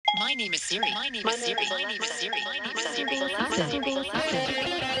My name is Siri. My name is Siri. My name is Siri. My name is Siri.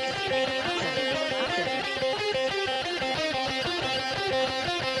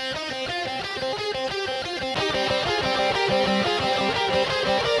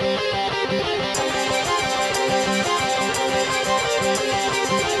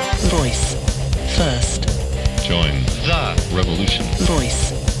 Voice first. Join the revolution.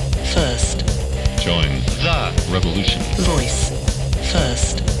 Voice first. Join the revolution. Voice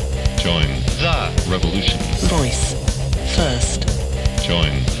first. Join the revolution. Voice first.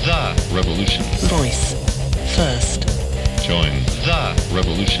 Join the revolution. Voice first. Join the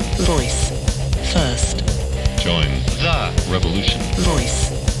revolution. Voice first. Join the revolution.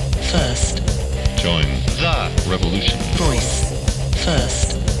 Voice first. Join the revolution. Voice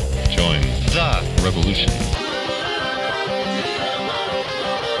first. Join the revolution.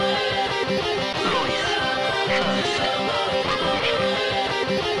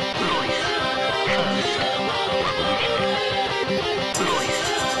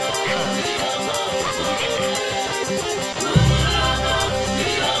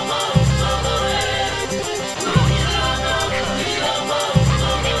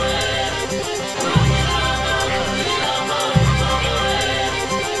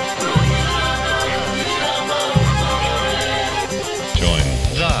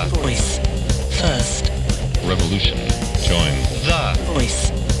 Voice first. Revolution. Join the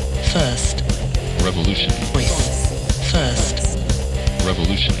Voice first. revolution. Voice first.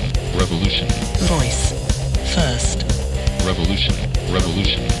 Revolution. Revolution. Voice first. Revolution.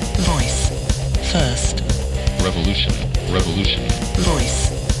 Revolution. Voice first. Revolution. Revolution. Voice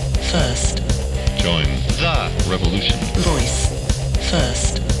first. Join the revolution. Voice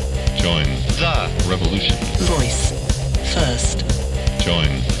first. Join the revolution. Voice first. Join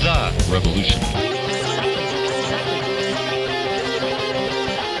the revolution.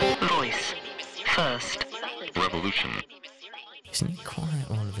 Voice first. Revolution. Isn't it quiet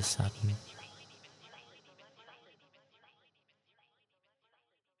all of a sudden?